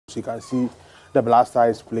you can see the Blaster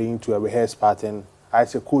is playing to a rehearsed pattern. I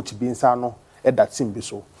say Coach Binsano at that team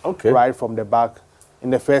so. Okay. Right from the back. In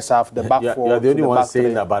the first half, the back four. You're the only one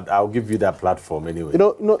saying that, but I'll give you that platform anyway. You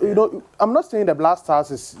know, I'm not saying the Blasters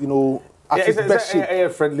is, at its best shape. A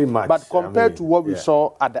friendly match. But compared to what we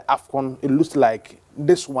saw at the AFCON, it looks like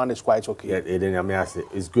this one is quite okay. Yeah,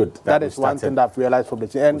 it's good. That is one thing that I've realized from the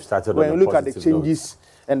team. And when you look at the changes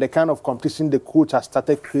and the kind of competition the coach has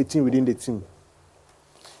started creating within the team,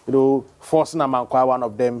 forcing Amankwa, one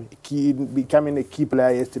of them, becoming a key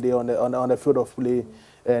player yesterday on the field of play,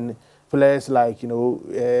 and players like,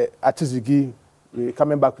 Atizigi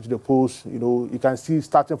coming back to the post, you can see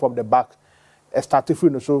starting from the back,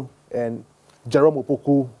 Estatifu and Jerome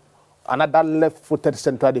Opoku, another left-footed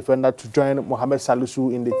central defender to join Mohamed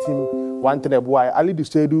Salisu in the team. One thing about Ali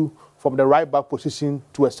Dustedu from the right-back position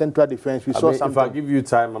to a central defense. We saw something. If I give you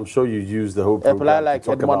time, I'm sure you use the whole program. A player like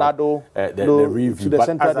Edmonado the review. To the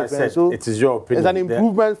central defense. Said, so it is your opinion. It's an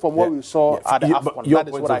improvement from what we saw at the AFCON. That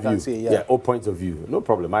is what I can say. Yeah, all points of view. No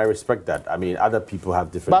problem. I respect that. I mean, other people have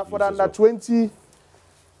different But for the under-20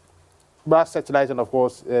 brass satellite and, of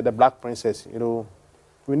course, the Black Princess,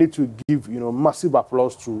 we need to give, massive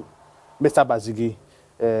applause to Mr. Bazigi,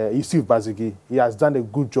 Yusuf Bazigi. He has done a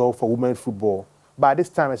good job for women's football. But this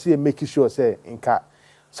time, I see him making sure,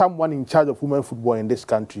 someone in charge of women's football in this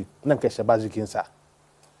country, but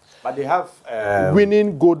they have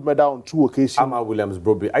winning gold medal on 2 occasions. Amma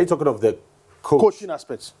Williams-Broby. Are you talking of the coaching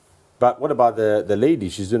aspects? But what about the lady?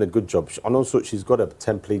 She's doing a good job. And also, she's got a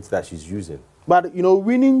template that she's using. But,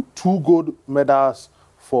 winning 2 gold medals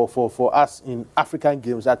for us in African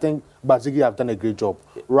games, I think Bazigi have done a great job.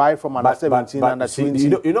 Right from under 17, under 20.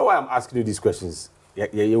 You know why I'm asking you these questions?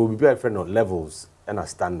 You will be a friend on levels and our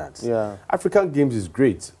standards. Yeah. African games is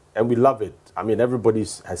great, and we love it. I mean, everybody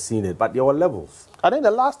has seen it, but there were levels. I think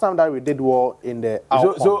the last time that we did well in the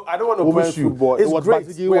so I don't want to push you. Football, it's it was great.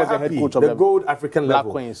 Bazigi was the head coach of the gold African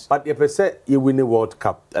level. Queens. But if I say you win the World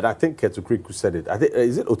Cup, and I think Ketu Kriku said it. I think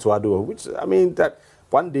is it Otuado? Which I mean that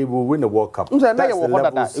one day we'll win the World Cup. That's the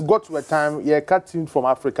levels. It got to a time, cut teams from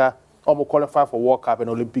Africa. Qualify for World Cup and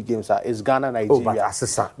Olympic Games is Ghana, Nigeria.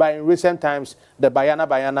 But in recent times, the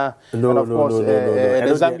Bayana, and of course,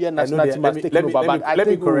 the Zambian national team has taken over. But I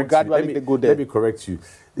think we will gradually go there. Let me correct you.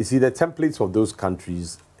 You see, the templates of those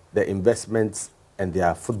countries, the investments and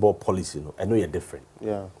their football policy, I know you're different.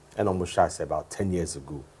 Yeah. And almost I said about 10 years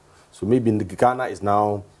ago. So maybe Ghana is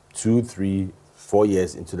now 2, 3, 4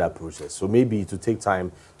 years into that process. So maybe it will take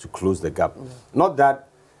time to close the gap. Not that...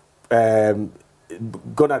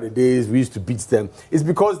 gone are the days we used to beat them. It's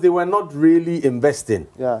because they were not really investing.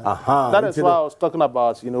 Yeah. That is why I was talking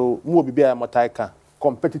about,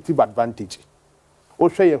 competitive advantage.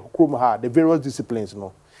 The various disciplines,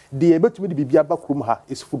 the able to be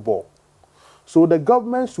is football. So the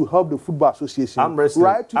government should help the Football Association I'm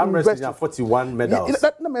wrestling at 41 medals.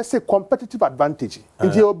 Let me say competitive advantage.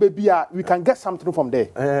 We can get something from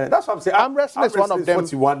there. That's what I'm saying. I'm wrestling is one of them.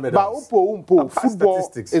 41 medals. But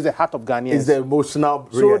football is the heart of Ghanaians. It's the emotional.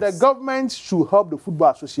 So the government should help the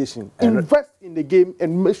Football Association invest in the game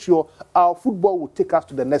and make sure our football will take us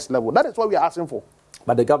to the next level. That is what we are asking for.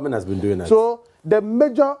 But the government has been doing that. So the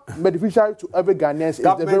major beneficiary to every Ghanaian is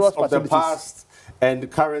the various facilities. Of the past and the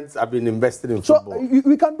current have been invested in football. So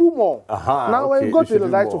we can do more. Now when you go to the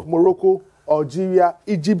likes of Morocco, Algeria,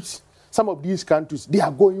 Egypt, some of these countries, they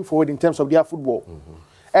are going forward in terms of their football.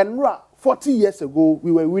 And 40 years ago,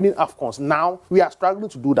 we were winning AFCONs. Now we are struggling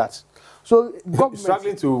to do that. So government...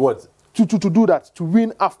 Struggling to what? To do that, to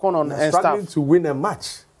win AFCON on and struggling to win a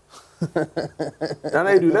match.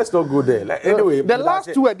 Let's not go there. Anyway, the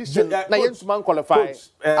last 2 editions, Nigerian qualified.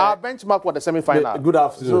 Our benchmark for the semi-final. Good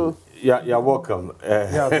afternoon. You're welcome.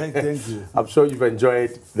 Thank you. I'm sure you've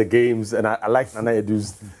enjoyed the games, and I like Nana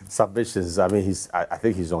Edu's submissions. I mean, I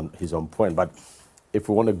think he's on point. But if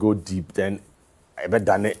we want to go deep, then I bet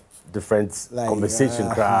done different conversation.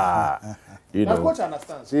 Coach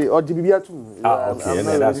understands. See, or GBBR too.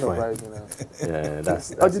 Okay, that's fine. Yeah,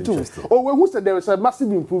 that's interesting. Who said there was a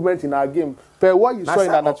massive improvement in our game? Per what you saw in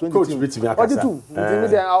under 20 Coach team. I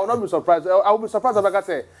will not be surprised. I will be surprised if I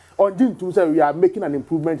say on June 2 we are making an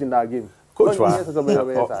improvement in our game. Coach,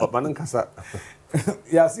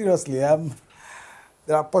 yeah, seriously, there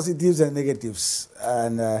are positives and negatives,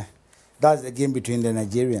 and that's the game between the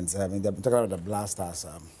Nigerians. I mean, they're talking about the Blasters.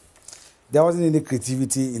 There wasn't any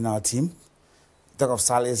creativity in our team. You talk of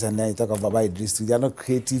Salis and then you talk of Baba Idris. They are not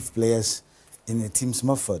creative players in the team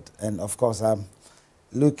Smurford. And of course,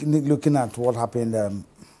 looking at what happened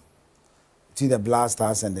between the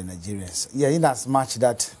Blasters and the Nigerians. Yeah, in as much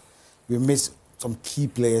that we missed some key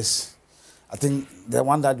players I think the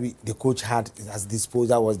one that the coach had as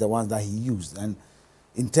disposal was the ones that he used. And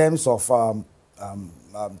in terms of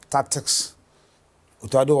tactics,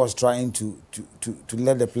 Otto was trying to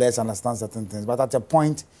let the players understand certain things. But at a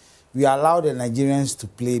point, we allowed the Nigerians to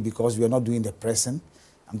play because we were not doing the pressing.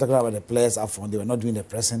 I'm talking about the players up front. They were not doing the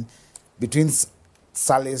pressing. Between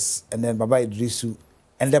Salis and then Baba Idrisu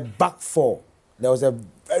and the back four, there was a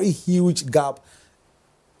very huge gap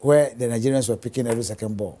where the Nigerians were picking every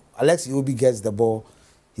second ball. Alex Iwobi gets the ball.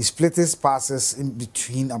 He split his passes in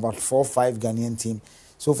between about 4 or 5 Ghanaian team.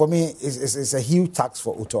 So for me, it's a huge tax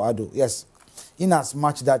for Otto Addo. Yes, in as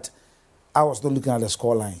much that I was not looking at the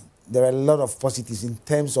scoreline, there were a lot of positives in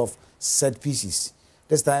terms of set pieces.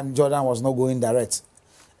 This time, Jordan was not going direct.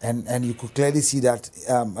 And you could clearly see that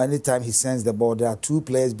anytime he sends the ball, there are 2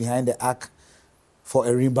 players behind the arc for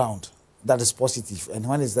a rebound. That is positive. And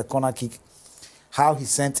when it's the corner kick, how he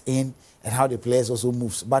sent in and how the players also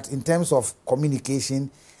moves. But in terms of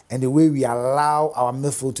communication and the way we allow our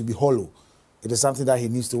midfield to be hollow, it is something that he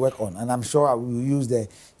needs to work on. And I'm sure I will use the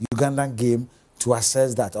Ugandan game to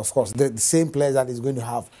assess that. Of course, the same players that is going to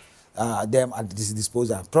have them at his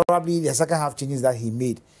disposal. Probably the second half changes that he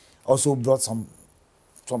made also brought some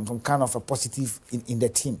kind of a positive in the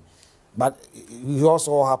team. But it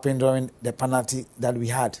also happened during the penalty that we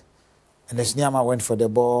had. And the Snyama went for the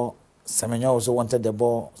ball. Semenyo also wanted the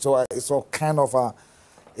ball. So it's all kind of I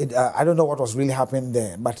don't know what was really happening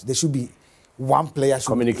there, but there should be one player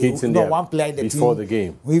communicating one player in the before team the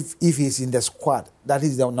game. If he's in the squad, that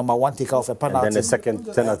is the number 1 taker of a penalty. And then the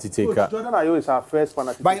second penalty taker. Jordan Ayew is our first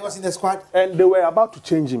penalty. But he was in the squad. And they were about to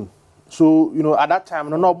change him. So, at that time,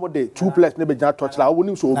 no more the 2 players never just touch like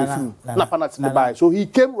only so penalty. So he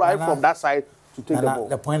came right from that side to take the ball.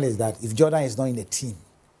 The point is that if Jordan is not in the team,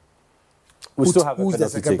 we still have who's a the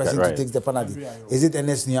second person right? to take the penalty? Is it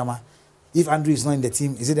Ernest Nyama? If Andrew is not in the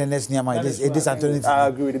team, is it Ernest Nyama? It is Anthony. I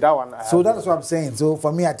agree with that one. So that's what I'm saying. So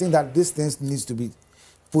for me, I think that these things needs to be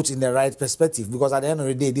put in the right perspective, because at the end of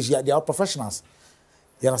the day, they are professionals.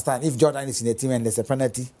 You understand? If Jordan is in the team and there's a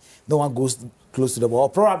penalty, no one goes close to the ball. Or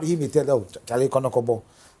probably he may tell, oh, Charlie Konoko ball.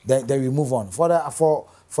 Then we move on. For the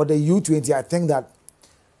U20, I think that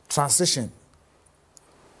transition,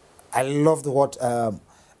 I loved what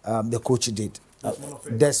the coach did.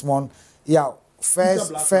 Desmond, yeah.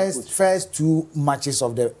 First 2 matches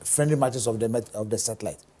of the friendly matches of the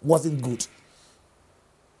satellite wasn't good.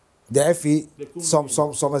 The FA, some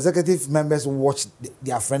executive members watched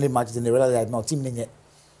their friendly matches and they realized that no team yet.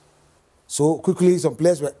 So quickly, some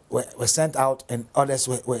players were sent out and others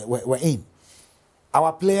were in.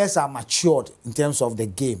 Our players are matured in terms of the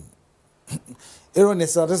game. Aaron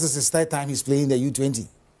Nessel, this is his 3rd time he's playing the U20.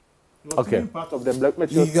 Okay. Part of the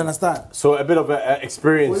you understand? So a bit of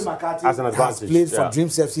experience as an advantage. Has played for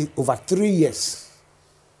Dreams FC over 3 years.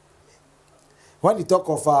 When you talk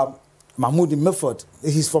of Mahmoud in Milford,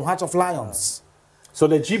 he's from Heart of Lions. So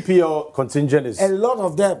the GPL contingent is... A lot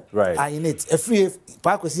of them are in it. A free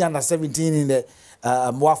Parkwesi under 17 in the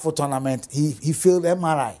Mwafo tournament, he failed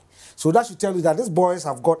MRI. So that should tell you that these boys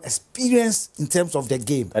have got experience in terms of the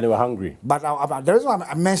game. And they were hungry. But the reason why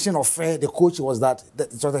I mentioned the coach was that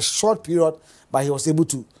it was a short period, but he was able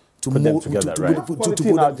to put them together, right? Put them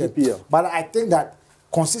together. But I think that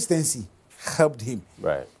consistency helped him.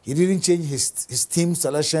 Right. He didn't change his team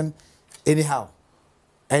selection anyhow.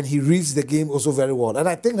 And he reads the game also very well. And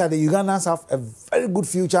I think that the Ugandans have a very good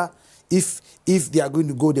future if they are going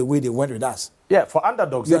to go the way they went with us. Yeah, for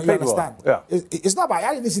underdogs, they played well. Yeah. It's not bad.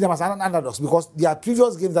 I didn't see them as underdogs because their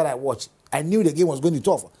previous games that I watched, I knew the game was going to be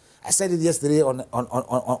tough. I said it yesterday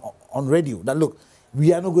on radio that, look,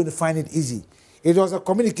 we are not going to find it easy. It was a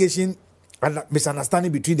communication and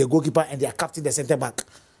misunderstanding between the goalkeeper and their captain, the centre back,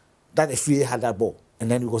 that the FA had that ball. And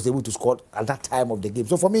then he was able to score at that time of the game.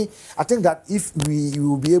 So for me, I think that if we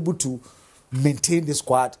will be able to maintain the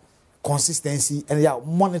squad, consistency, and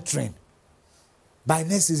monitoring, by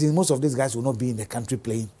next season, most of these guys will not be in the country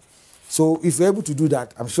playing. So if we're able to do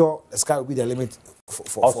that, I'm sure the sky will be the limit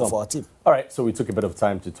for our team. All right, so we took a bit of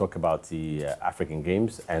time to talk about the African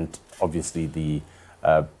Games and obviously the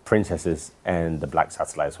Princesses and the Black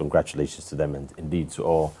Satellites. Congratulations to them and indeed to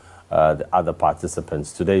all the other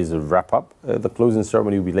participants. Today is a wrap-up. The closing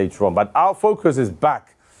ceremony will be later on. But our focus is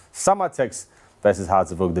back. Samartex versus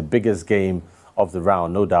Hearts of Oak, the biggest game of the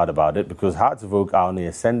round, no doubt about it, because Hearts of Oak are on the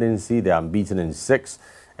ascendancy. They're unbeaten in 6,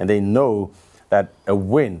 and they know that a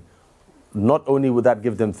win, not only would that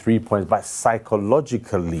give them 3 points, but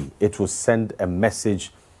psychologically it will send a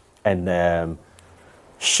message and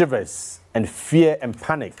shivers and fear and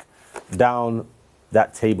panic down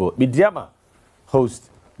that table. Midyama host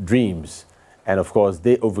Dreams, and of course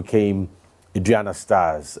they overcame Adriana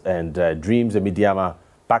Stars and Dreams and Midiama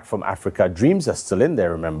back from Africa. Dreams are still in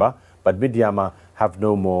there, remember, but Midiama have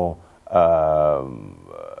no more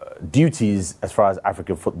duties as far as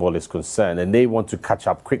African football is concerned, and they want to catch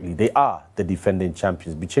up quickly. They are the defending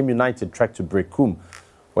champions. Bichim United trek to Brekum,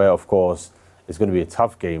 where, of course, it's going to be a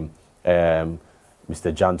tough game. Mr.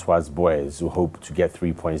 Jantoi's boys who hope to get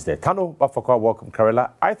 3 points there. Kano, Bafokwa, welcome,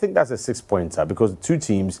 Karela. I think that's a 6-pointer because the two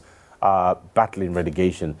teams are battling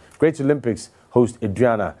relegation. Great Olympics host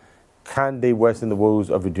Adriana. Can they worsen the woes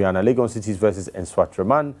of Adriana? Legon Cities versus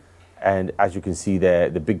Enswatraman. And as you can see there,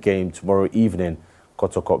 the big game tomorrow evening,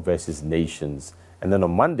 Kotokop versus Nations. And then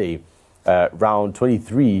on Monday, round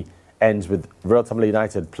 23 ends with Royal Tamale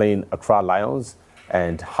United playing Accra Lions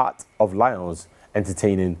and Heart of Lions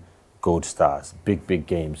entertaining Gold Stars. Big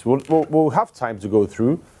games. We'll have time to go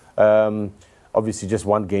through. Obviously, just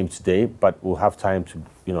one game today, but we'll have time to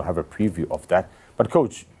have a preview of that. But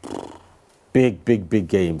coach, big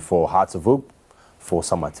game for Hearts of Oak, for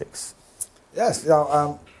Samartex. Yes,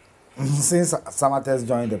 since Samartex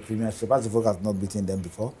joined the Premiership, Hearts of Oak has not beaten them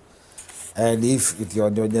before. And if with your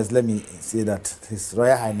audience, let me say that His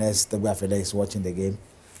Royal Highness WFLA is watching the game.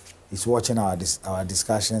 He's watching our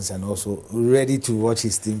discussions and also ready to watch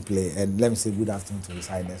his team play. And let me say good afternoon to His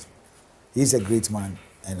Highness. He's a great man,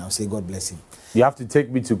 and I'll say God bless him. You have to take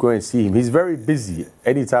me to go and see him. He's very busy.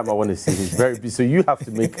 Anytime I want to see him, he's very busy. So you have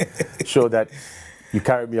to make sure that you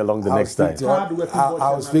carry me along the next time.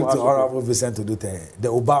 I'll speak to Honorable Vincent Odute, the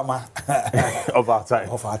Obama of our time.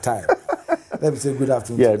 Of our time. Let me say good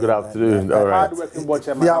afternoon. Yeah, good afternoon. All right.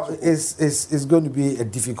 It's going to be a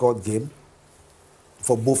difficult game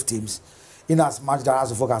for both teams, in as much that Hearts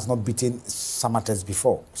of Oak has not beaten Samartex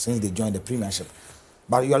before since they joined the Premiership.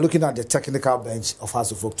 But you are looking at the technical bench of Hearts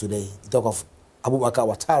of Oak today. You talk of Abubakar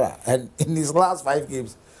Ouattara, and in his last 5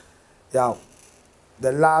 games, this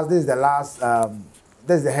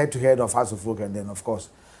is the head-to-head of Hearts of Oak, and then of course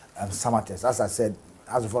Samartex. As I said,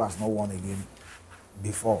 Hearts of Oak has not won a game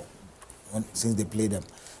before since they played them.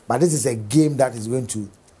 But this is a game that is going to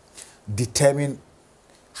determine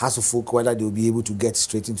Hearts of Oak whether they will be able to get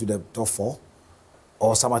straight into the top 4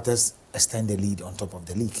 or Samartex extend the lead on top of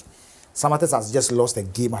the league. Samartex has just lost a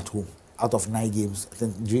game at home out of 9 games. I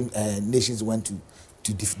think Nations went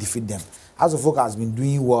to defeat them. Hearts of Oak has been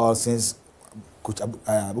doing well since Coach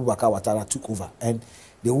Abubakar Ouattara took over, and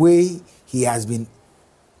the way he has been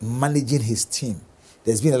managing his team,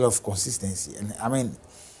 there's been a lot of consistency. And I mean,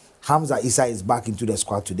 Hamza Issa is back into the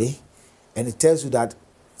squad today, and it tells you that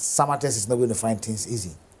Samartex is not going to find things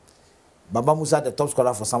easy. Baba Musa, the top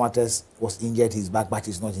scorer for Samartex, was injured. He's back, but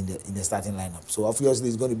he's not in the starting lineup. So obviously,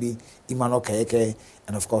 it's going to be Emmanuel Kayeke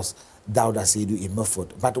and of course Dauda Seidu in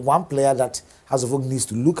Milford. But one player that Hearts of Oak needs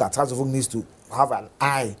to look at, Hearts of Oak needs to have an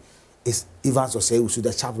eye, is Evans Osei,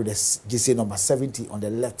 the chap with the JC number 70 on the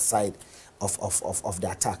left side of the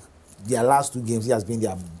attack. Their last 2 games, he has been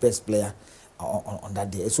their best player on that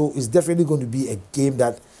day. So it's definitely going to be a game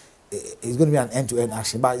that it's going to be an end-to-end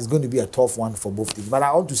action, but it's going to be a tough one for both teams. But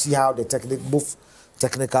I want to see how both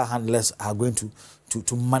technical handlers are going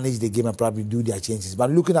to manage the game and probably do their changes. But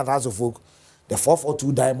looking at Hearts of Oak, the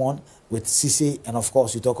 4-4-2 diamond with Cisse, and of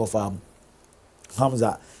course you talk of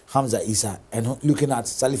Hamza Issa, and looking at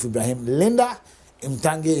Salif Ibrahim, Linda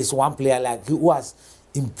Mtange is one player who has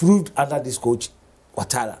improved under this coach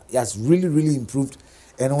Ouattara. He has really improved.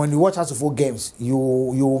 And when you watch Hearts of Oak games,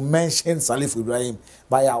 you mention Salif Ibrahim,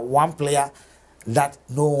 but one player that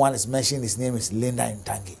no one is mentioning, his name is Linda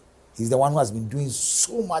Mtange. He's the one who has been doing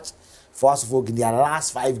so much for Hearts of Oak in their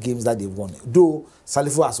last 5 games that they've won. Though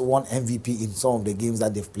Salif has won MVP in some of the games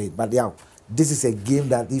that they've played. But this is a game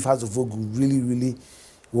that if Hearts of Oak really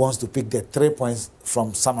wants to pick the 3 points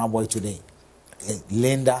from Summer Boy today,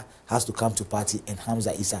 Linda has to come to party and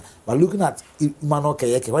Hamza Issa. But looking at Emmanuel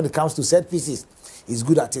Kayeke, when it comes to set pieces, he's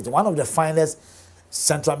good at it. One of the finest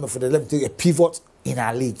central midfielders, let me tell you, a pivot in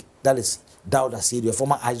our league. That is Dauda Seidu, a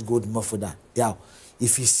former Ice Gold midfielder.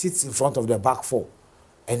 If he sits in front of the back 4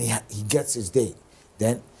 and he gets his day,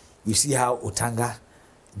 then you see how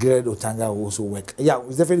Gerd Otanga will also work.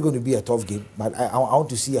 It's definitely going to be a tough game, but I want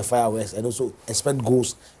to see a fireworks and also expect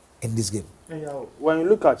goals in this game. When you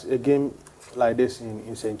look at a game like this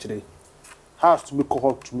in Century, has to be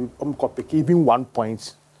even 1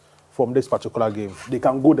 point from this particular game. They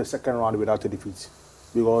can go the second round without a defeat,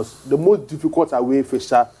 because the most difficult away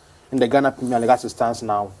fixture in the Ghana Premier League as it stands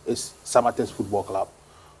now is Samartex Football Club.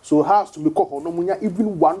 So has to be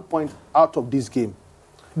even 1 point out of this game.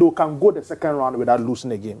 They can go the second round without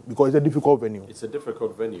losing a game, because it's a difficult venue. It's a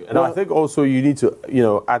difficult venue. And I think also you need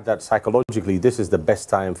to, add that psychologically, this is the best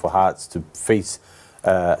time for Hearts to face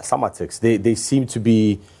Samartex. They seem to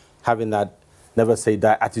be having that never say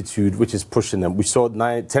die attitude, which is pushing them. We saw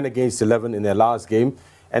 10 against 11 in their last game,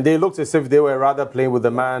 and they looked as if they were rather playing with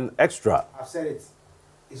the man extra. I've said it.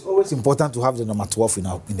 It's always important to have the number 12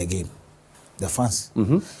 in the game, the fans.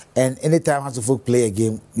 And anytime Hasselhoff play a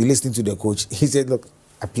game, you listen to the coach. He said, look,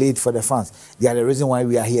 I played for the fans. They are the reason why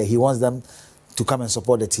we are here. He wants them to come and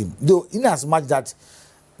support the team. Though, in as much that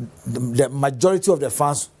the majority of the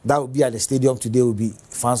fans that will be at the stadium today will be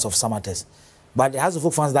fans of Samartex. But the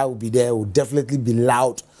Hasselhoff fans that will be there will definitely be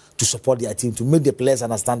loud to support their team, to make the players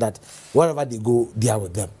understand that wherever they go, they are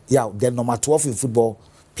with them. Yeah, the number 12 in football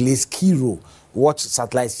plays key role. Watch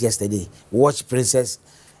Satellites yesterday. Watch Princess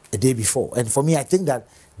the day before. And for me, I think that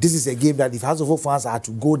this is a game that if Hasselhoff fans are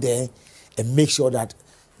to go there and make sure that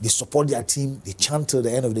they support their team, they chant till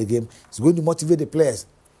the end of the game, it's going to motivate the players.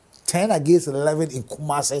 10 against 11 in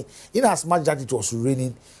Kumasi, in as much that it was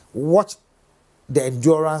raining, watch the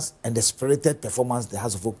endurance and the spirited performance the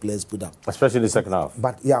Hasselhoff players put up. Especially in the second half.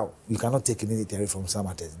 But yeah, you cannot take anything from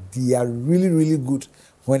Samartex. They are really, really good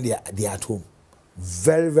when they are at home.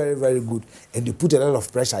 Very, very, very good. And they put a lot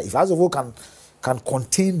of pressure. If Hasselhoff can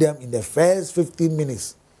contain them in the first 15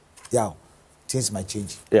 minutes, yeah, things might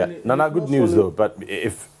change. Yeah, Nana, good news though. But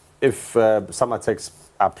if Samartex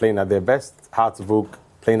are playing at their best, Hasselhoff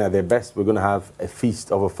playing at their best, we're going to have a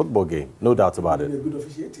feast of a football game. No doubt about it. Good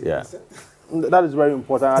officiating. Yeah. That is very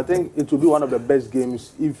important. I think it will be one of the best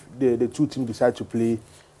games if the two teams decide to play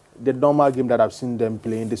the normal game that I've seen them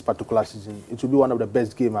play in this particular season. It will be one of the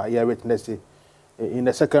best games I hear witnessed in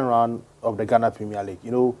the second round of the Ghana Premier League.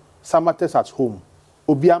 You know, Samartex at home,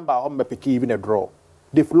 Obiamba home Mepeke even a draw.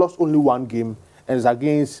 They've lost only one game, and it's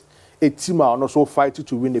against a team are also fighting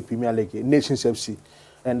to win the Premier League, Nations FC.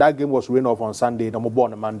 And that game was win off on Sunday, number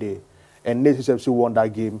on a Monday, and Nations FC won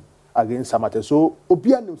that game against Samartex. So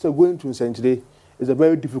Obian himself going to St. today is a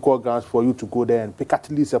very difficult ground for you to go there and pick at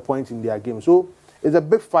least a point in their game. So it's a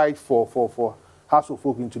big fight for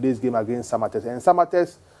Hasselhoff in today's game against Samartex. And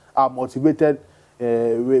Samartex are motivated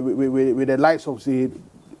with the likes of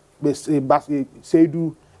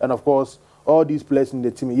Seidu and of course all these players in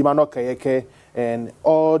the team, Imano Kayeke and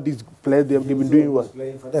all these players they've been doing well.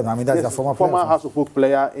 I mean, that's a former Hasselhoff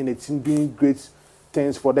player in the team doing great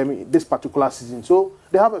things for them in this particular season. So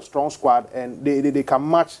they have a strong squad and they can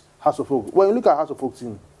match Hasselhoff. When you look at Hasselhoff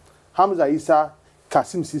team, Hamza Issa,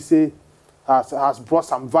 Kasim Sisse has brought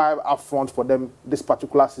some vibe up front for them this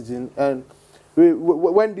particular season. And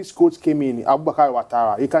when this coach came in, Abubakar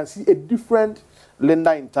Ouattara, you can see a different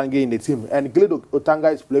lender in Tange in the team. And Glade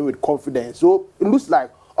Otanga is playing with confidence. So it looks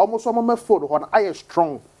like almost some midfield when I am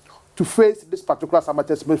strong to face this particular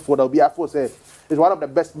Samartex midfield. That will be, I say, is one of the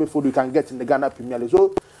best midfield you can get in the Ghana Premier League.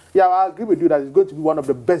 So, yeah, I agree with you that it's going to be one of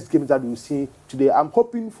the best games that we'll see today. I'm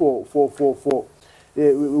hoping for a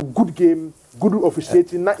good game, good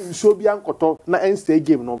officiating, not in Sobian Koto, not in stay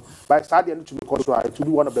game, no. But starting to be control, it will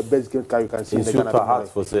be one of the best games that you can see in the Ghana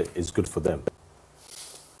Premier League. It's good for them.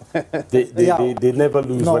 They never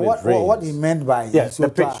lose when it rains. What he meant by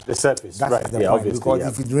the pitch, the surface, that's right? The point, obviously,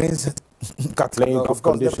 because if it rains, playing tough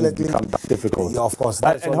conditions become difficult. Yeah, of course.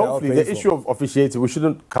 And hopefully, the issue of officiating, we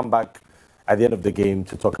shouldn't come back at the end of the game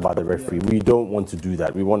to talk about the referee. We don't want to do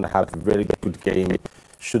that. We want to have a very good game.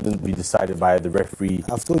 Shouldn't be decided by the referee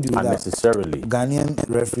I've told you unnecessarily. That Ghanaian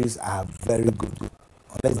referees are very good,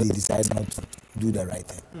 unless they decide not to do the right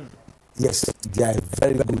thing. Yes, they are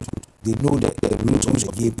very good. They know the rules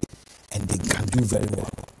of the game and they can do very well.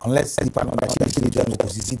 Unless people are not actually them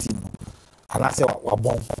opposite, and I say,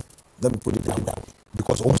 let me put it that way.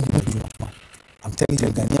 Because also, I'm telling you,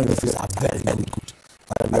 the Ghanaian referees are very, very good.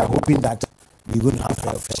 But we are hoping that we're going to have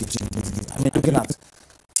fair officiating in this game. I mean, looking at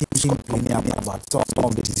teams complaining about some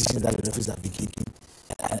of the decisions that the referees have been taking.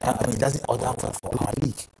 I mean, it doesn't order well for our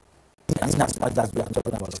league. In as much as we are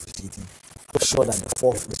talking about officiating, I'm sure that the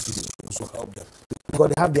fourth referees also help them. Because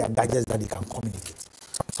they have their gadgets that they can communicate.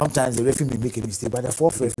 Sometimes the referee may make a mistake, but the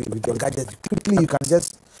fourth referee, with your gadget, quickly you can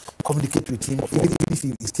just communicate with him. Even if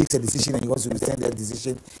he takes a decision and he wants to rescind that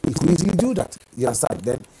decision, he could easily do that. You understand?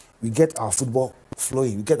 Then we get our football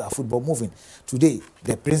flowing, we get our football moving. Today,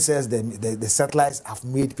 the Princess, the satellites have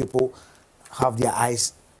made people have their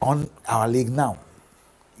eyes on our league now.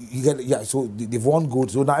 You get, so they've won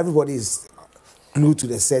gold. So now everybody is glued to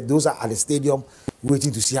the set. Those are at the stadium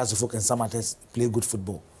waiting to see Hasselhoff and Samartex play good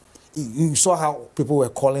football. You saw how people were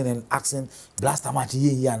calling and asking, Blaster match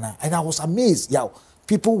here, and I was amazed. Yeah,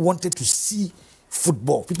 people wanted to see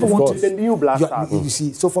football. People wanted the new Blaster. You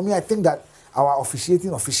see, so for me, I think that our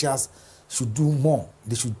officiating officials should do more.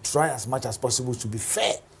 They should try as much as possible to be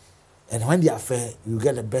fair. And when they are fair, you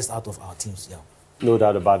get the best out of our teams. Yeah. No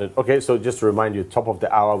doubt about it. Okay, so just to remind you, top of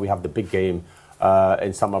the hour, we have the big game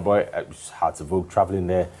in Samaboy. It's hard to vote traveling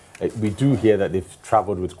there. We do hear that they've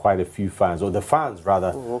travelled with quite a few fans, or the fans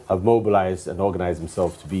rather, have mobilised and organised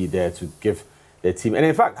themselves to be there to give their team. And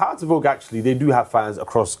in fact, Hartlepool actually, they do have fans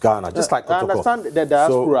across Ghana, just like Kotoko. I understand the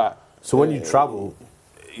diaspora. So when you travel,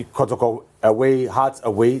 Kotoko away, Hearts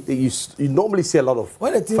away, you normally see a lot of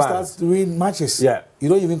when the team fans starts to win matches, yeah, you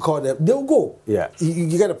don't even call them. They'll go. Yeah,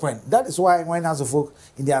 you get the point. That is why when House of Folk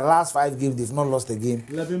in their last 5 games they've not lost a game.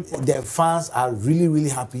 Their fans are really, really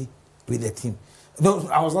happy with the team. No,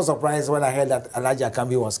 I was not surprised when I heard that Alhaji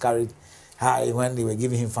Akambi was carried high when they were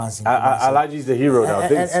giving him fans. Alhaji is the hero now.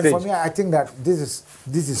 And for me, I think that this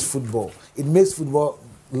is football. It makes football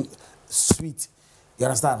sweet. You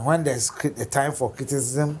understand? When there's a time for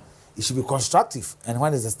criticism, it should be constructive, and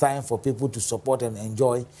when there's a time for people to support and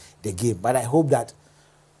enjoy the game. But I hope that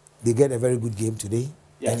they get a very good game today.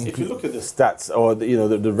 Yeah, if you look at the stats or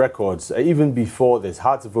the records, even before this,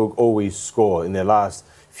 Hartlepool always score in their last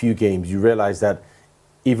few games. You realize that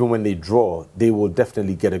even when they draw, they will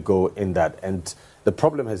definitely get a goal in that. And the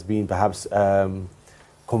problem has been perhaps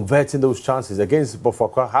converting those chances. Against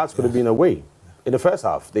Bofokwa, Hearts could have been away in the first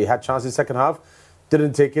half. They had chances second half,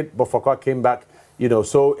 didn't take it. Bofokwa came back.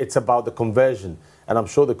 So it's about the conversion. And I'm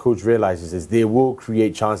sure the coach realizes this. They will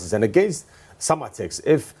create chances. And against Samartex,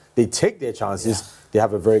 if they take their chances, they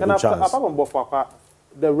have a very good chance. Apart from Bofokwa,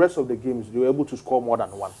 the rest of the games, they were able to score more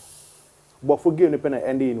than one. But for game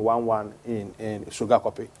ending in 1-1 in Sugar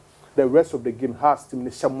Copy, the rest of the game has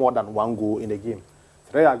to more than one goal in the game.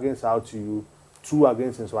 3 against RTU, 2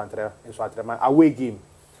 against Nswantre, away game,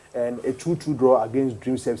 and a 2-2 draw against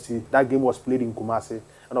Dreams FC. That game was played in Kumasi.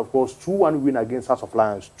 And of course, 2-1 win against House of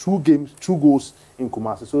Lions. 2 games, 2 goals in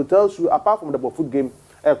Kumasi. So it tells you, apart from the Bofoot game,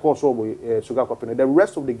 Sugar Company, the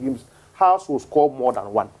rest of the games, House will score more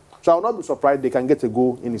than 1. So I will not be surprised they can get a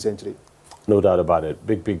goal in the century. No doubt about it.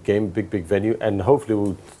 Big game, big venue. And hopefully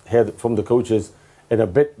we'll hear from the coaches in a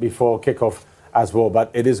bit before kickoff as well.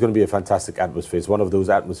 But it is going to be a fantastic atmosphere. It's one of those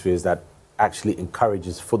atmospheres that actually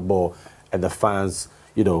encourages football and the fans,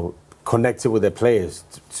 connected with their players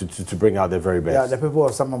to bring out their very best. Yeah, the people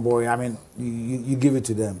of Samaboy, I mean, you give it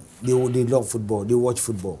to them. They love football. They watch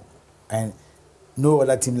football. And no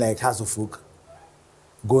other team like House of Folk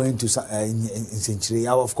going to in Century.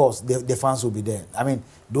 Of course, the fans will be there. I mean,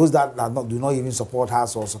 those that do not even support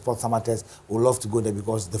House or support Samartex will love to go there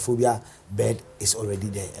because the phobia bed is already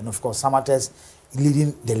there. And of course, Samartex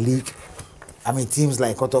leading the league. I mean, teams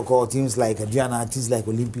like Kotoko, teams like Adriana, teams like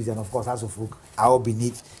Olympics, and of course, House of Folk are all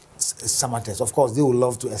beneath Samartex. Of course, they would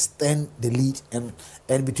love to extend the lead, and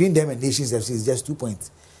between them and Nations FC is just 2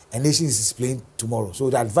 points. And Nations is playing tomorrow.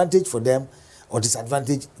 So the advantage for them or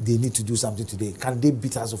disadvantage, they need to do something today. Can they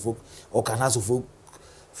beat House of Folk, or can House of Folk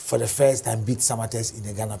for the first time beat Samartex in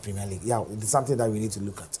the Ghana Premier League? Yeah, it's something that we need to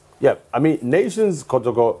look at. Yeah, I mean, Nations,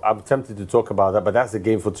 Kotoko, I'm tempted to talk about that, but that's the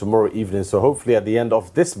game for tomorrow evening. So hopefully at the end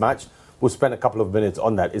of this match, we'll spend a couple of minutes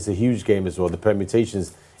on that. It's a huge game as well, the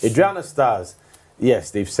permutations. Adriana Stars,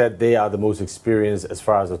 yes, they've said they are the most experienced as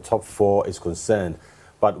far as the top 4 is concerned.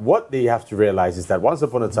 But what they have to realize is that once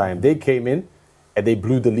upon a time, they came in and they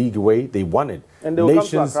blew the league away. They won it. And they will come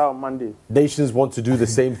to Accra on Monday. Nations want to do the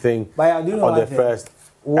same thing on their first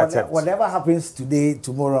attempt. Whatever happens today,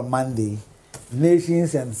 tomorrow, Monday,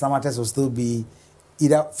 Nations and Samartex will still be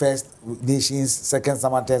either first Nations, second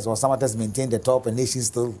Samartex, or Samartex maintain the top and Nations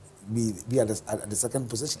still be at the second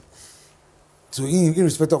position. So in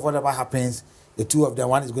respect of whatever happens, the two of them,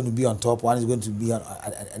 one is going to be on top, one is going to be in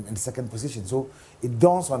the second position. So it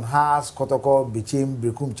dawns on Haas, Kotoko, Bichim,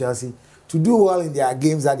 Brekum, Chelsea to do well in their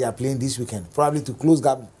games that they are playing this weekend, probably to close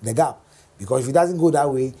the gap. Because if it doesn't go that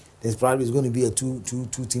way, there's probably going to be a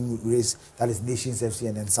two-team race, that is Nations FC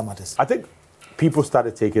and then Samartex. I think people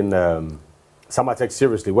started taking Samartex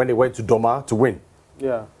seriously when they went to Doma to win.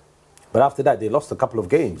 Yeah. But after that, they lost a couple of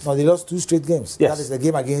games. No, they lost 2 straight games. Yes. That is the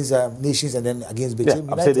game against Nations and then against Beijing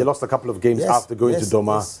United. I'm saying they lost a couple of games after going to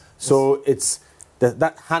Doma. So it's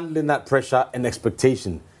that handling that pressure and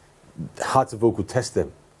expectation, Hartlepool could test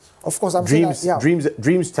them. Of course, I'm Dreams, saying that, yeah.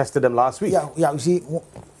 Dreams tested them last week. Yeah, you see,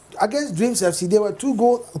 against Dreams FC, they were 2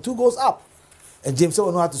 goals up. And James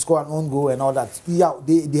will know how to score an own goal and all that. Yeah,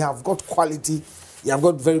 they have got quality. They have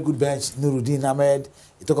got very good bench. Nuruddin Ahmed,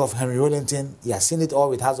 he took off Henry Wellington. He has seen it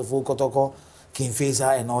all with House of Folk, Kotoko, King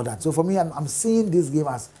Faisal and all that. So for me, I'm seeing this game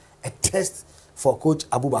as a test for Coach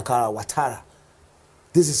Abubakar Ouattara.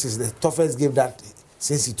 This is the toughest game that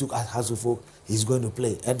since he took House of Folk, he's going to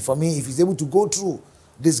play. And for me, if he's able to go through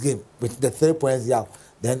this game with the 3 points,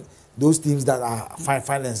 then those teams that are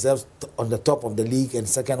find themselves on the top of the league and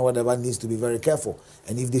second, whatever, needs to be very careful.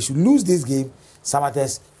 And if they should lose this game,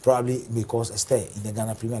 Samartex probably may cause a stir in the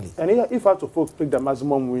Ghana Premier League. And if Hearts of Oak pick the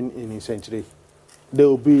maximum win in his century, they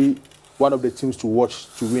will be one of the teams to watch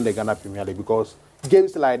to win the Ghana Premier League, because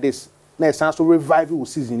games like this, next chance to revive the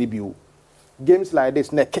season. Games like this,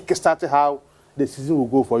 kick start how the season will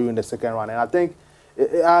go for you in the second round. And I think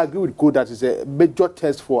I agree with Code that it's a major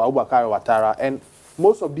test for Abubakar Ouattara. And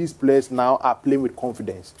most of these players now are playing with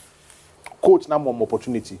confidence. Coach now more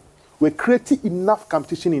opportunity. We're creating enough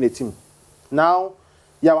competition in the team. Now,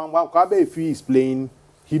 if he is playing,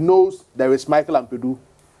 he knows there is Michael Ampedu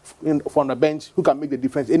from the bench who can make the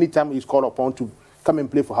difference anytime he's called upon to come and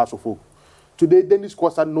play for Hearts of Oak. Today, Dennis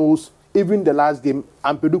Costa knows even the last game,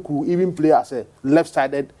 Ampedu could even play as a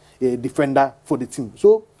left-sided defender for the team.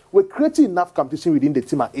 So we're creating enough competition within the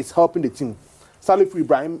team, and it's helping the team. Salif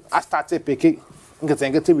Ibrahim has started picking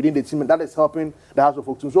within the team, and that is helping the Hearts of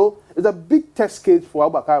Oak team. So it's a big test case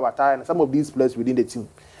for Abubakar Ouattara and some of these players within the team.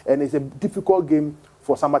 And it's a difficult game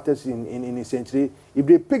for Samartex in his century. If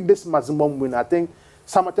they pick this maximum win, I think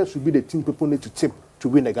Samartex should be the team people need to tip to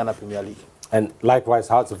win the Ghana Premier League. And likewise,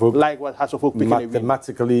 Hearts of Oak. Hearts of Oak picking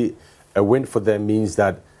mathematically, a win for them means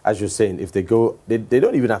that, as you're saying, if they go, they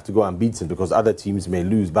don't even have to go unbeaten because other teams may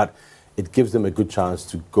lose, but it gives them a good chance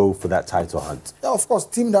to go for that title hunt. Yeah, of course,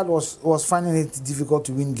 team that was finding it difficult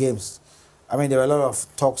to win games. I mean, there were a lot of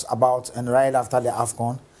talks about, and right after the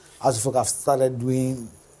AFCON, as folk have started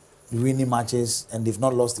winning matches, and they've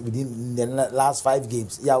not lost within the last 5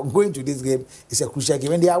 games. Yeah, going to this game is a crucial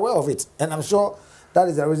game, and they are aware of it. And I'm sure that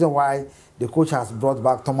is the reason why the coach has brought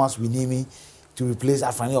back Thomas Winimi to replace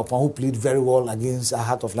Afani Opon, who played very well against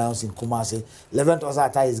Heart of Lions in Kumasi. Levent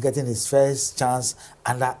Ozata is getting his first chance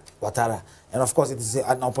under Ouattara. And of course, it is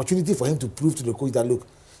an opportunity for him to prove to the coach that, look,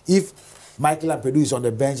 if Michael Ampedu is on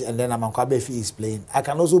the bench and then Amankwabe Efi is playing, I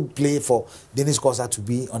can also play for Dennis Kosa to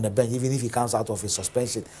be on the bench, even if he comes out of his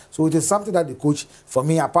suspension. So it is something that the coach, for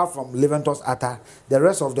me, apart from Leventos Atta, the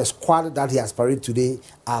rest of the squad that he has paraded today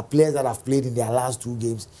are players that have played in their last 2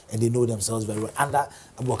 games and they know themselves very well under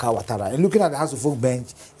Abubakar Ouattara. And looking at the House of Folk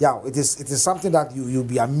bench, yeah, it is something that you'll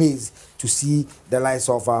be amazed to see the likes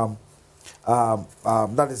of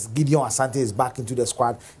that is Gideon Asante is back into the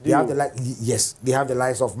squad. They have they have the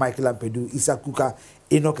likes of Michael Ampedu, Issa Kuka,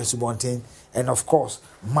 Enoch Esubontin, and of course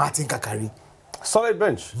Martin Kakari. Solid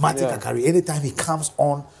bench. Martin Kakari. Anytime he comes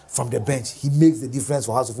on from the bench, he makes the difference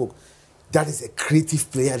for House of Folk. That is a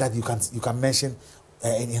creative player that you can mention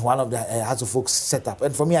in one of the House of Folk setup.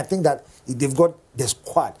 And for me, I think that they've got the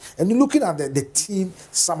squad. And looking at the team,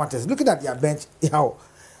 Samartex, looking at their bench,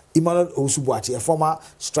 Emmanuel Osubuachi, a former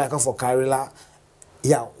striker for Karela,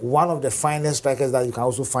 one of the finest strikers that you can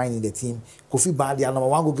also find in the team. Kofi Bandi, number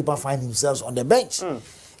 1 goalkeeper, find himself on the bench. And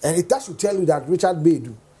that should tell you that Richard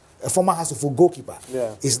Bedu, a former House of Folk goalkeeper,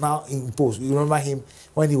 is now in post. You remember him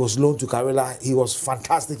when he was loaned to Karela, he was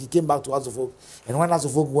fantastic. He came back to House of Folk. And when House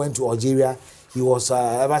of Folk went to Algeria, he was,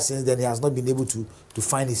 ever since then, he has not been able to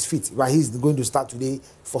find his feet. But he's going to start today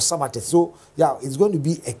for Samartex. So, it's going to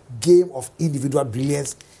be a game of individual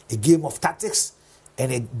brilliance, a game of tactics,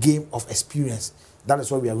 and a game of experience. That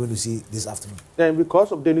is what we are going to see this afternoon. And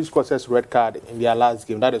because of Dennis Costa's red card in their last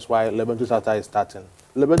game, that is why Leventus Atta is starting.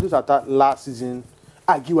 Leventus Atta last season,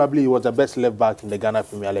 arguably, he was the best left back in the Ghana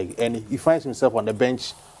Premier League. And he finds himself on the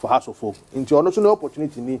bench for House of Folk. Into also no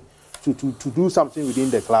opportunity to do something within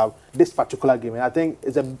the club, this particular game. And I think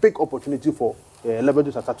it's a big opportunity for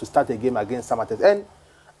Leventus Atta to start a game against Samartex. And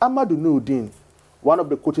Amadou Nuruddin, one of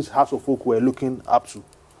the coaches House of Folk were looking up to.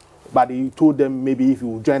 But he told them maybe if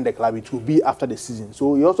you join the club, it will be after the season.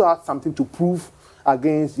 So he also has something to prove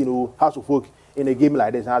against, House of Folk in a game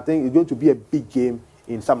like this. And I think it's going to be a big game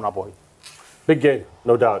in Samnaboy. Big game,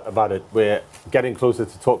 no doubt about it. We're getting closer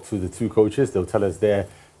to talk to the 2 coaches. They'll tell us their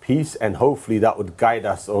piece, and hopefully that would guide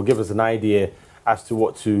us or give us an idea as to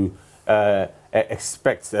what to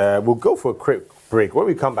expect. We'll go for a quick break. When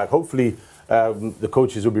we come back, hopefully the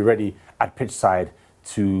coaches will be ready at pitch side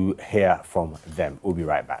to hear from them. We'll be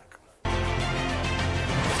right back.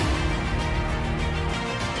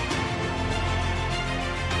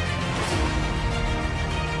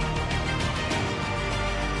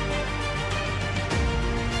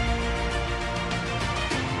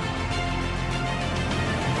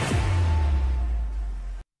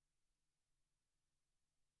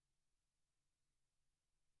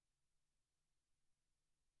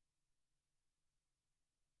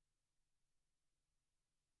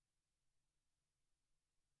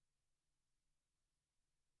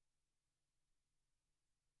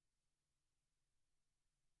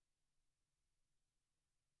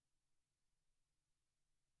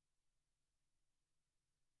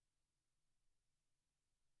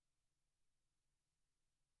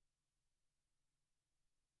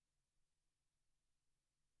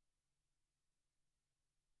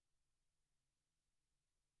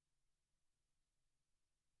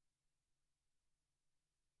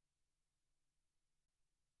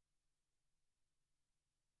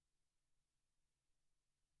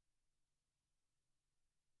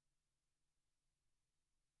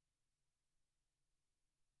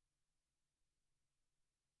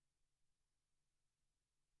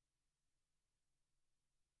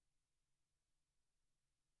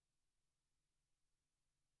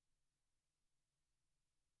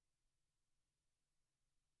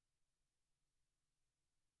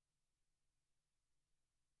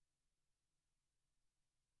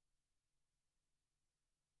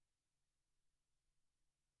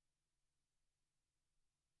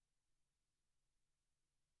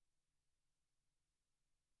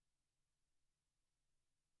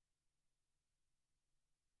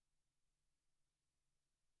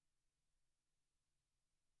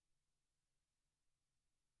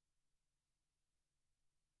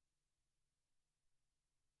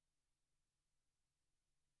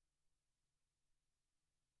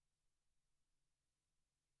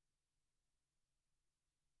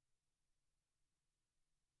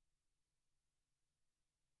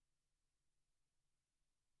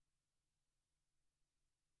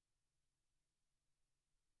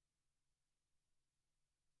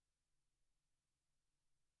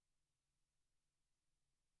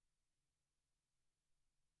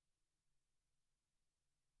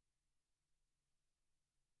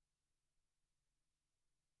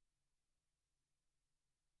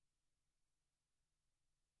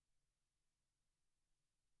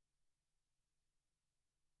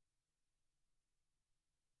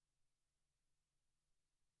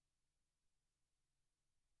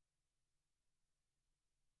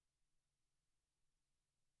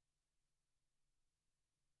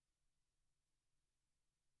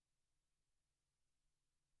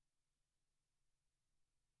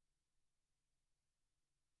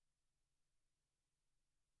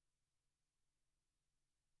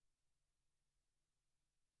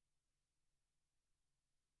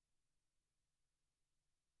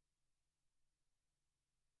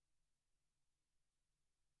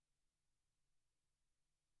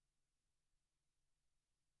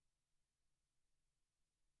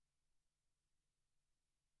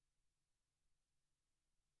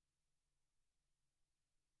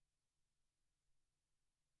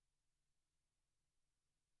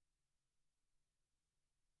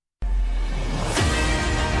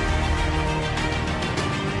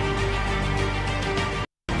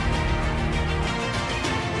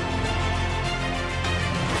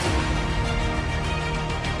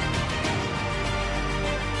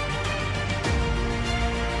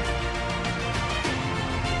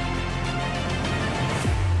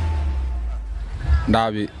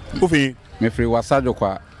 Dabi. Ufi. Me free wasajo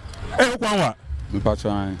kwa. Kwanwa. Me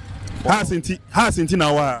patron. Has inti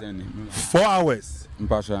na wa. 4 hours. Me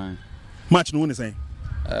patron. Match no one saying.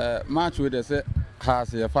 Match with they say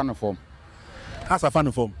has a fan form. Has a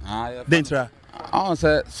fan form. Ah, Dentra. I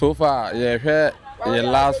say so far yeah here the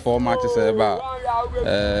last 4 matches about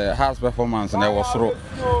has performance and I was through.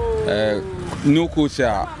 New coach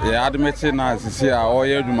yeah admitted na sisi a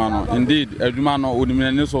oye adwuma no indeed adwuma no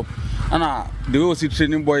odimene so ana the way see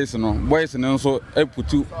training boys no so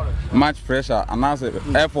putu match pressure and as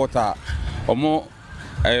effort omo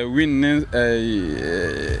win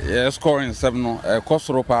scoring 7 no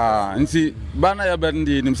kosoro pa nti bana ya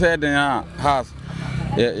bende nim say den has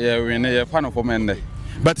win ya fan for men dey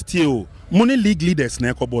but tio money league leaders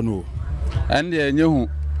na ekobo no and enyehu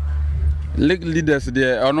league leaders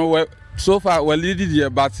there ono so far we lead there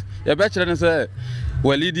but you bet you say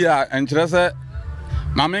we lead there and say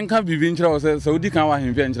mamen kan bibi nkyere say Saudi kan wa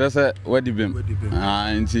hemfe nkyere say we di bem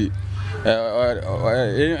nti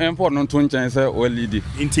important to nkyere say we lead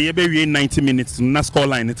nti ye be wie 90 minutes na score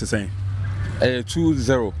line it say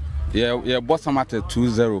 2-0 yeah boss Samartex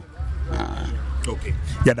 2-0 okay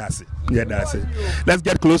yeah that's it let's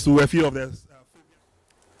get close to a few of this.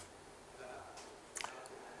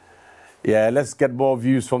 Yeah, let's get more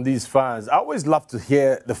views from these fans. I always love to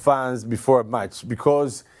hear the fans before a match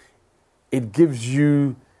because it gives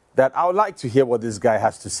you that. I would like to hear what this guy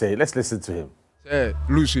has to say. Let's listen to him.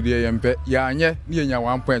 Lose the yempe ya nye ni nya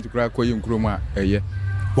 1 point kura koyi nkroma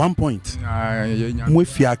 1 point.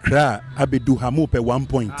 Mwefi Accra abedu hamu pe 1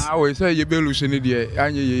 point. We say ye be lose ni de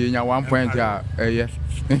anye nya 1 point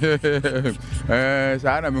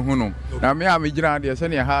sa na me hunu na me amegyina de se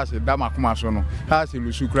ne house da makoma so no house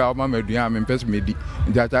lusu kura o ma maduan me mpes medi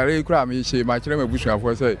njatare kura me hye ma kire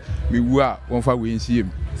mabusuafo se me wu a wonfa we nsiem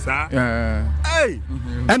sa hey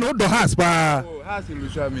and odo house pa house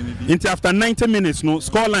lusu ameni di after 90 minutes no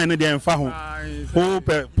score line dey enfa ho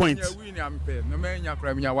per point win am pe no me nya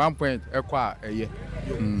kura me nya 1 point ekwa eye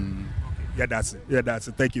yeah that's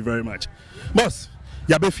it thank you very much boss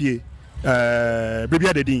yabefie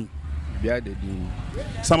Bibia de din.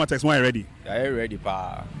 Samartex, why ready? Yeah, ready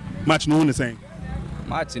pa. Match no one saying.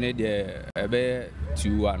 Match in there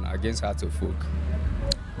 2-1 against Hearts of Folk.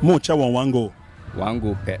 Mo cha 1 goal. 1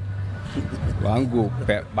 goal pet. 1 goal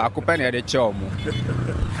pet. Ba ko pen e de cha mo.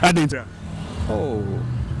 Adintra. Oh.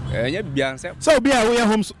 Enya bia nsem. So be a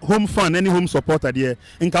home fan any home supporter there.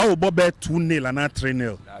 Nka wo bobe 2-0 and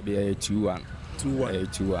 3-0. That be 2-1.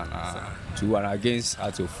 2-1 against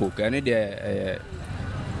Hearts of Folk. And they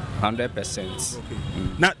 100%. Okay.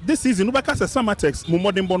 Now this season, Ubaka Samartex,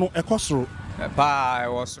 Mumodin Bono Ekosro.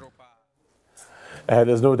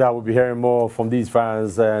 There's no doubt we'll be hearing more from these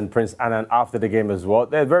fans and Prince Annan after the game as well.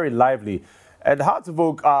 They're very lively. And the Hearts of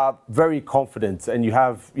Oak are very confident, and you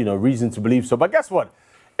have reason to believe so. But guess what?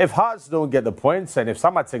 If Hearts don't get the points and if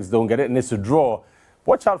Samartex don't get it and it's a draw,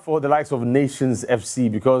 watch out for the likes of Nations FC,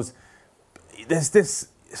 because there's this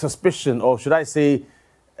suspicion, or should I say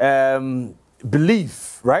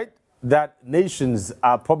belief, right, that Nations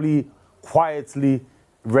are probably quietly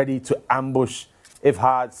ready to ambush if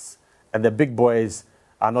Hearts and the big boys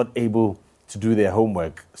are not able to do their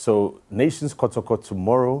homework. So Nations Kotoko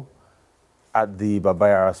tomorrow at the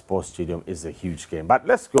Babayara Sports Stadium is a huge game. But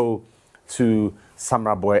let's go to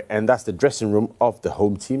Samarboy, and that's the dressing room of the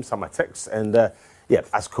home team, Samartex. And yeah,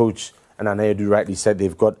 as coach and Anayedu rightly said,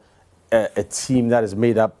 they've got a team that is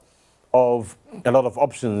made up of a lot of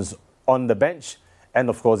options on the bench, and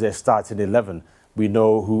of course they're starting 11. We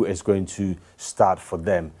know who is going to start for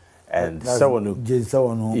them, and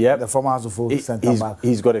Sewanu, yep, the former House of Folk centre back.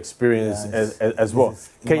 He's got experience as well.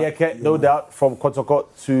 Keyeke, no doubt, from Kotoko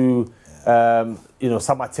to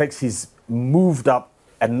Samartex, he's moved up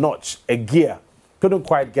a notch, a gear. Couldn't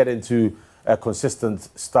quite get into a consistent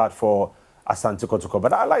start for Asante Kotoko,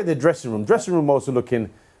 but I like the dressing room. Dressing room also looking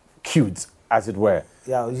cute, as it were.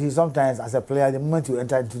 Yeah, you see, sometimes as a player, the moment you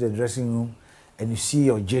enter into the dressing room and you see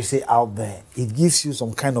your jersey out there, it gives you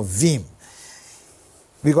some kind of vim.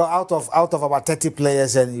 Because out of about 30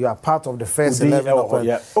 players, and you are part of the first 11.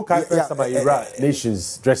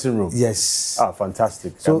 Nations dressing room. Yes. Ah,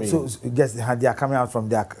 fantastic. So yes, they are coming out from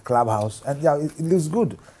their clubhouse, and yeah, it looks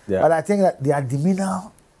good. Yeah. But I think that their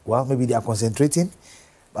demeanor, well, maybe they are concentrating,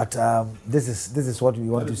 but this is what we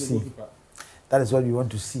want to see. That is what we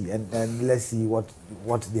want to see, and let's see what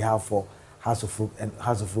they have for House of Folk and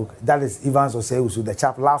House of Folk. That is Evans Oseusu, the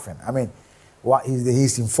chap laughing. I mean,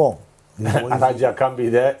 he's in form. Anaja can be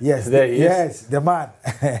there. Yes, there he is. Yes, the man.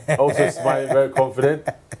 Also smiling, very confident.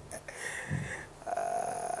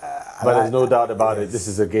 But there's no doubt about it. This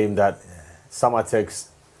is a game that Samartex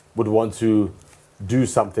would want to do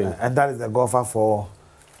something. And that is the golfer for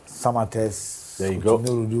Samartex. There you go.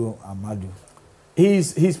 Amadu.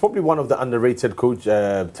 He's probably one of the underrated coach,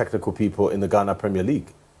 technical people in the Ghana Premier League.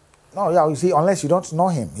 No, yeah, you see, unless you don't know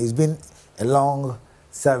him, he's been a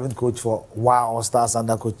long-serving coach for All Stars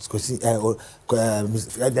under the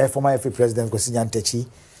former FA president Kosi Nyantechi,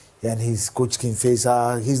 and he's coach King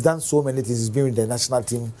Faisal. He's done so many things. He's been with the national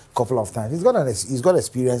team a couple of times. He's got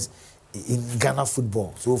experience in Ghana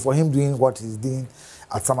football. So for him doing what he's doing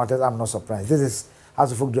at Samartex, I'm not surprised. This is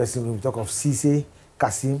House of Folk dressing room. We talk of Cisse,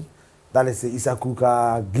 Kasim, that is Issa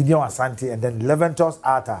Kuka, Gideon Asante, and then Leventus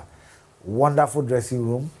Arthur. Wonderful dressing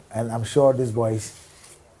room, and I'm sure these boys,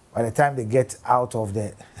 by the time they get out of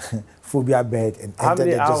the phobia bed and how enter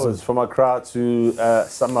many the hours from Accra to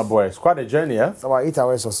Summer Boy? It's quite a journey, yeah? It's about 8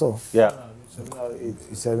 hours or so. Yeah.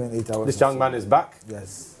 7, 8 hours. This young man is back?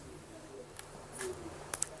 Yes.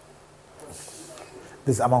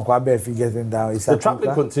 This Amankwabe, if you get them down, it's the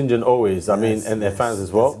traveling contingent always, I mean, and their fans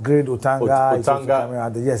as well. Great Utanga.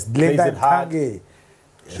 Utanga. Yes, Glenda Tange.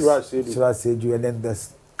 Suraj Seju, and then the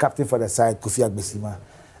captain for the side, Kofi Agbesima.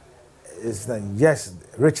 Yes,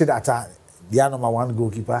 Richard Atta, the number 1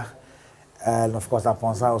 goalkeeper. And of course,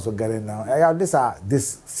 Aponsa also getting now. Yeah, this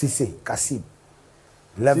Cisse, Kasim.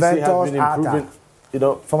 Leventos Arthur. You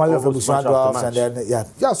know, formerly of the Bushman Dwarfs, and then,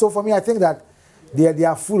 yeah. So for me, I think that they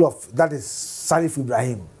are full of, that is Salif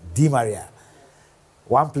Ibrahim, Di Maria.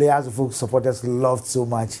 One player who supporters loved so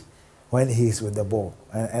much when he's with the ball.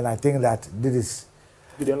 And I think that this is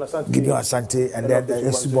Gideon Asante, and then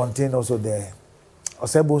Esu Bontin also there.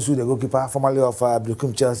 Osebonsu, the goalkeeper, formerly of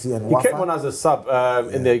Brukum Chelsea. And he came on as a sub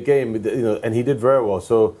in their game, you know, and he did very well.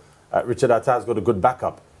 So Richard Atta has got a good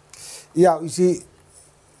backup. Yeah, you see,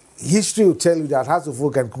 history will tell you that House of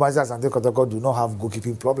Folk and Kumasi Asante Kotoko do not have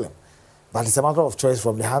goalkeeping problem. But it's a matter of choice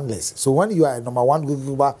from the handlers. So when you are a number 1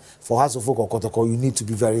 goalkeeper for House of Folk or Kotoko, you need to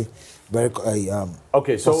be very, very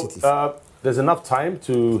okay, so there's enough time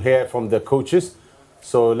to hear from the coaches.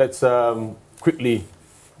 So let's quickly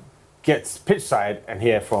get pitch side and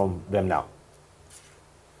hear from them now.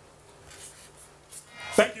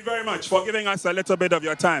 Thank you very much for giving us a little bit of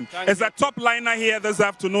your time. As a top liner here this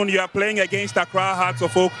afternoon, you are playing against Accra Hearts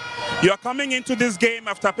of Oak. You are coming into this game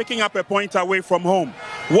after picking up a point away from home.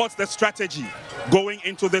 What's the strategy going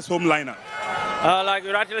into this home liner? Like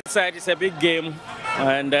you rightly said, it's a big game.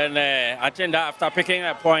 And then I think that after picking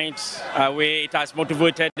a point away, it has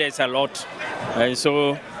motivated us a lot. And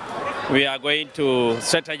so we are going to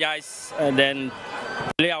strategize and then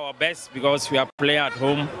play our best because we are playing at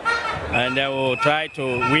home. And then we'll try to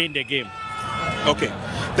win the game. Okay.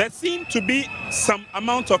 There seems to be some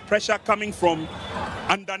amount of pressure coming from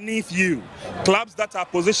underneath you. Clubs that are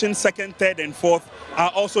positioned 2nd, 3rd, and 4th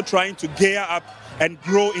are also trying to gear up and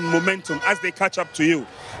grow in momentum as they catch up to you.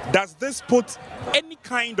 Does this put any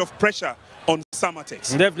kind of pressure on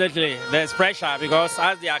Samartex? Definitely, there's pressure because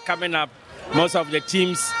as they are coming up, most of the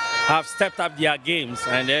teams have stepped up their games,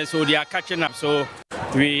 and then so they are catching up. So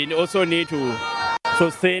we also need to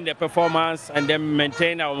sustain the performance and then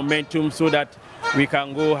maintain our momentum so that we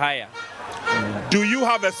can go higher. Do you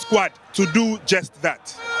have a squad to do just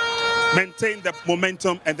that? Maintain the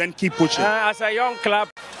momentum and then keep pushing? As a young club,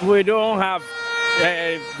 we don't have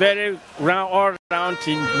a very all-round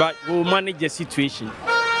team, but we'll manage the situation.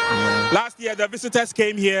 Last year, the visitors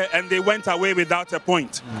came here and they went away without a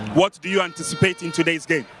point. What do you anticipate in today's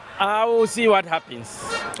game? We'll see what happens.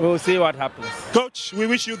 We'll see what happens. Coach, we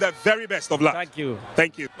wish you the very best of luck. Thank you.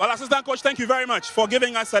 Thank you. Well, Assistant Coach, thank you very much for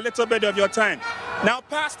giving us a little bit of your time. Now,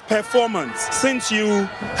 past performance since you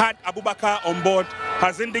had Abubakar on board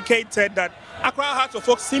has indicated that Accra Hearts of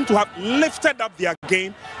Oak seem to have lifted up their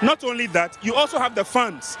game. Not only that, you also have the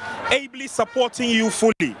fans ably supporting you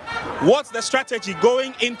fully. What's the strategy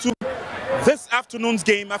going into this afternoon's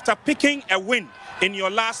game after picking a win in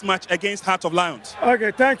your last match against Heart of Lions?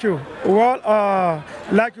 Okay, thank you. Well,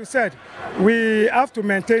 like you said, we have to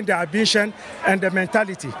maintain the ambition and the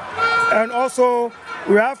mentality. And also,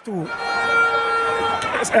 we have to,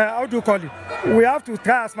 how do you call it? We have to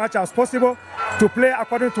try as much as possible to play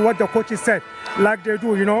according to what the coaches said, like they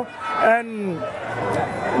do, you know. And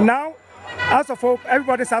now, as of Oak,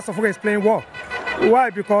 everybody's as of Oak is playing well.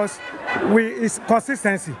 Why? Because it's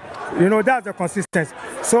consistency. You know, that's the consistency.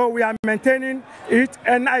 So we are maintaining it,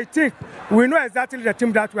 and I think we know exactly the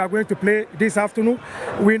team that we are going to play this afternoon.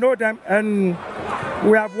 We know them, and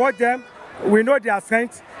we have watched them. We know their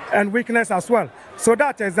strengths and weakness as well. So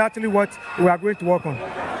that's exactly what we are going to work on.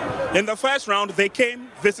 In the first round, they came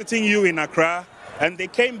visiting you in Accra, and they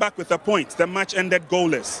came back with a point. The match ended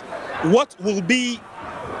goalless. What will be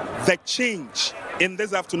the change in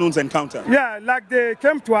this afternoon's encounter? Yeah, like they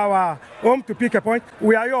came to our home to pick a point.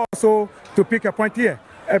 We are here also to pick a point here.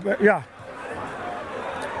 Yeah.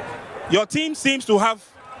 Your team seems to have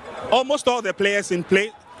almost all the players in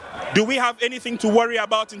play. Do we have anything to worry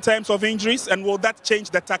about in terms of injuries, and will that change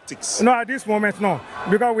the tactics? No, at this moment, no,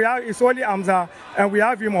 because it's only Amza and we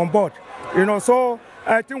have him on board. So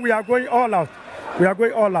I think we are going all out. We are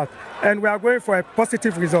going all out, and we are going for a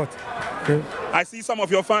positive result. Okay. I see some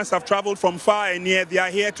of your fans have traveled from far and near. They are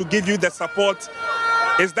here to give you the support.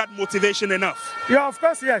 Is that motivation enough? Yeah, of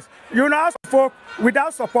course, yes. House of Folk,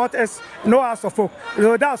 without support is no House of Folk.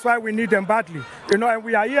 That's why we need them badly. And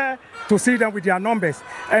we are here to see them with their numbers.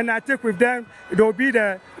 And I think with them, it will be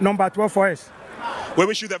the number 12 for us. We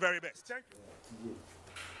wish you the very best. Thank you.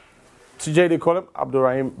 TJ, they call him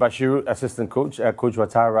Abdurrahim Bashiru, assistant coach. Coach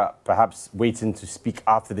Watara perhaps waiting to speak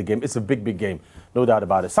after the game. It's a big, big game, no doubt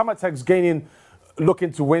about it. Samartex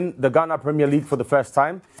looking to win the Ghana Premier League for the first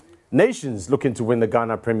time. Nations looking to win the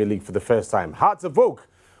Ghana Premier League for the first time. Hearts of Oak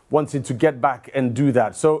wanting to get back and do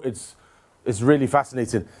that. So it's really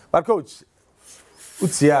fascinating. But coach,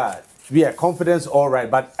 yeah, confidence, all right.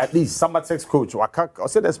 But at least Samartex coach, I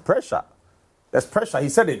said there's pressure. There's pressure. He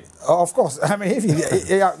said it. Of course. I mean,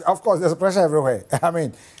 of course, there's pressure everywhere. I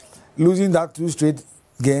mean, losing that 2 straight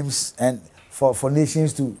games and for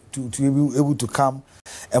nations to be able to come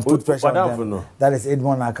and put pressure on them. That is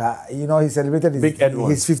Edmond Naka. He celebrated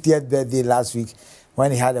his 50th birthday last week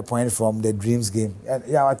when he had a point from the Dreams game. And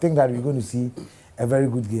yeah, I think that we're going to see a very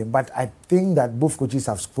good game. But I think that both coaches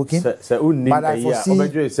have spoken. But I foresee...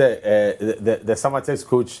 the Samartex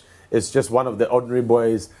coach is just one of the ordinary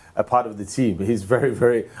boys, a part of the team. He's very,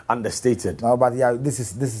 very understated. No, but yeah, this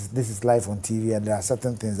is live on TV, and there are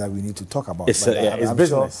certain things that we need to talk about. It's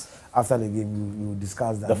business. Sure after the game, you will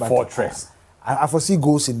discuss that. The fortress. I foresee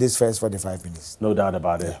goals in this first 45 minutes. No doubt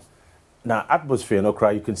about it. Now, atmosphere, no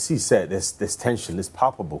cry, you can see, there's tension, it's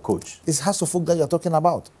palpable, coach. It's House of Folk that you're talking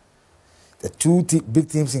about. The 2 big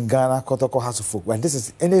teams in Ghana, Kotoko, House of Folk. When this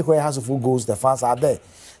is anywhere House of Folk goes, the fans are there.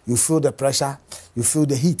 You feel the pressure, you feel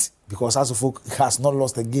the heat, because House of Folk has not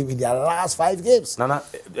lost a game in their last 5 games. Nana,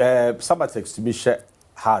 Samartex, to be shared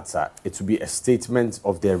hard, sir, it will be a statement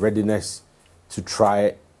of their readiness to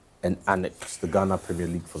try and annex the Ghana Premier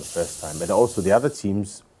League for the first time. And also the other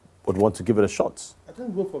teams would want to give it a shot. I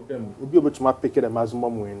think both of them will be able to pick it a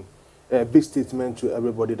maximum win. A big statement to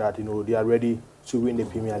everybody that, they are ready to win the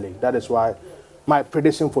Premier League. That is why my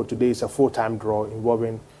prediction for today is a 4-time draw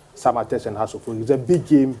involving Samartex and House of Folk. It's a big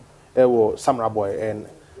game for Samra Boy, and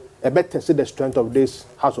I better see the strength of this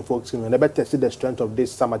House of Folk team, and I better see the strength of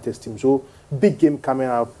this Samartex team. So, big game coming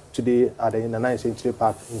up today in the 9th Century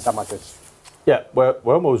Park in Samartex. Yeah, we're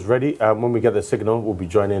almost ready. When we get the signal, we'll be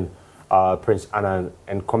joining Prince Annan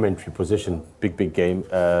in commentary position. Big game.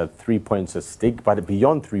 3 points at stake. But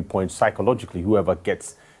beyond 3 points, psychologically, whoever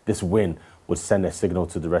gets this win would send a signal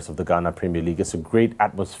to the rest of the Ghana Premier League. It's a great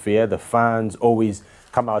atmosphere. The fans always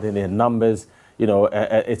come out in their numbers.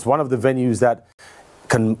 It's one of the venues that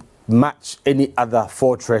can match any other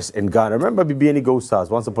fortress in Ghana. Remember BBNE Gold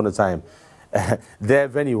Stars, once upon a time. Their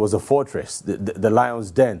venue was a fortress, the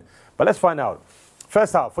Lions' Den. But let's find out.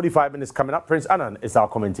 First half, 45 minutes coming up. Prince Annan is our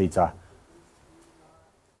commentator.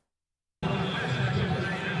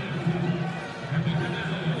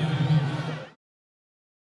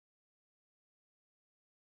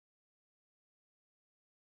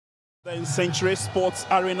 The Century Sports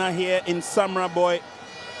Arena here in Samra,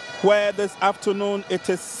 where this afternoon it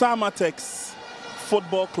is Samartex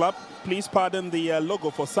Football Club. Please pardon the logo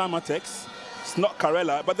for Samartex. It's not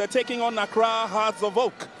Karela, but they're taking on Accra Hearts of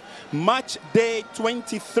Oak. Match day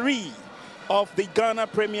 23 of the Ghana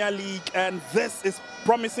Premier League, and this is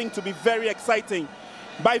promising to be very exciting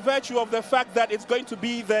by virtue of the fact that it's going to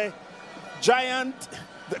be the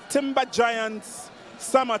Timber Giants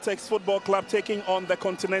Samartex Football Club taking on the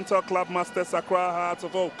Continental Club Masters Accra Hearts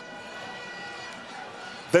of Oak.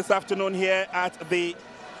 This afternoon here at the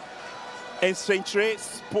Century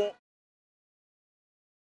Sport.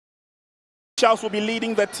 Charles will be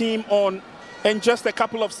leading the team on in just a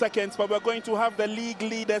couple of seconds, but we're going to have the league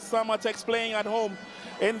leaders, Samartex, playing at home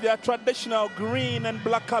in their traditional green and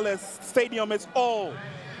black colors. Stadium is all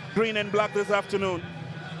green and black this afternoon.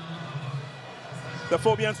 The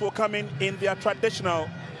Phobians will come in their traditional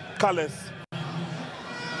colors.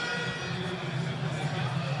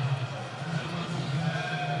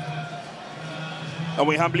 And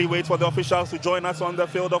we humbly wait for the officials to join us on the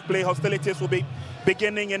field of play. Hostilities will be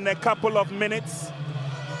beginning in a couple of minutes.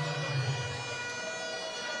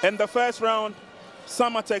 In the first round,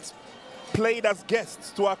 Samartex played as guests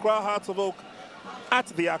to Accra Hearts of Oak at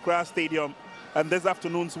the Accra Stadium. And this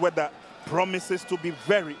afternoon's weather promises to be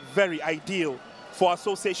very, very ideal for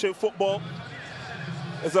association football.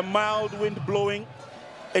 There's a mild wind blowing.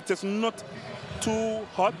 It is not too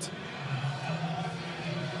hot.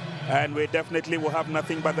 And we definitely will have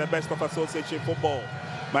nothing but the best of association football.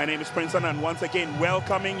 My name is Prince, and once again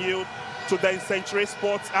welcoming you to the Century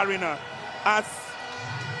Sports Arena as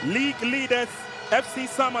league leaders FC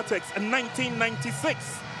Samartex in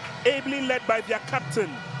 1996, ably led by their captain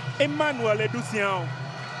Emmanuel Edusian,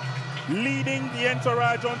 leading the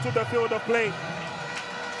entourage onto the field of play.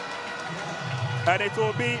 And it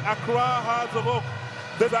will be Accra Hearts of Oak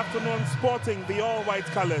this afternoon sporting the all-white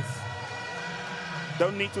colors.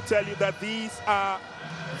 Don't need to tell you that these are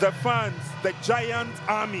the fans, the giant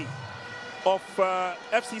army of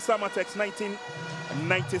FC Samartex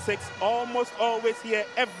 1996, almost always here,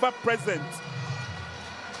 ever present.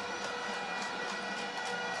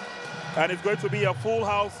 And it's going to be a full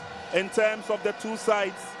house in terms of the two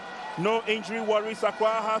sides. No injury worries. Accra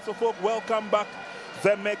Hearts of Oak welcome back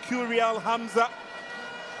the mercurial Hamza.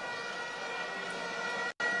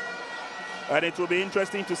 And it will be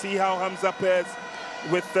interesting to see how Hamza pairs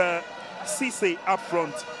with Cisse up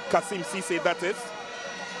front. Kasim Cisse, that is.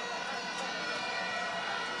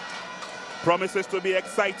 Promises to be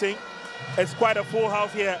exciting. It's quite a full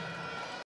house here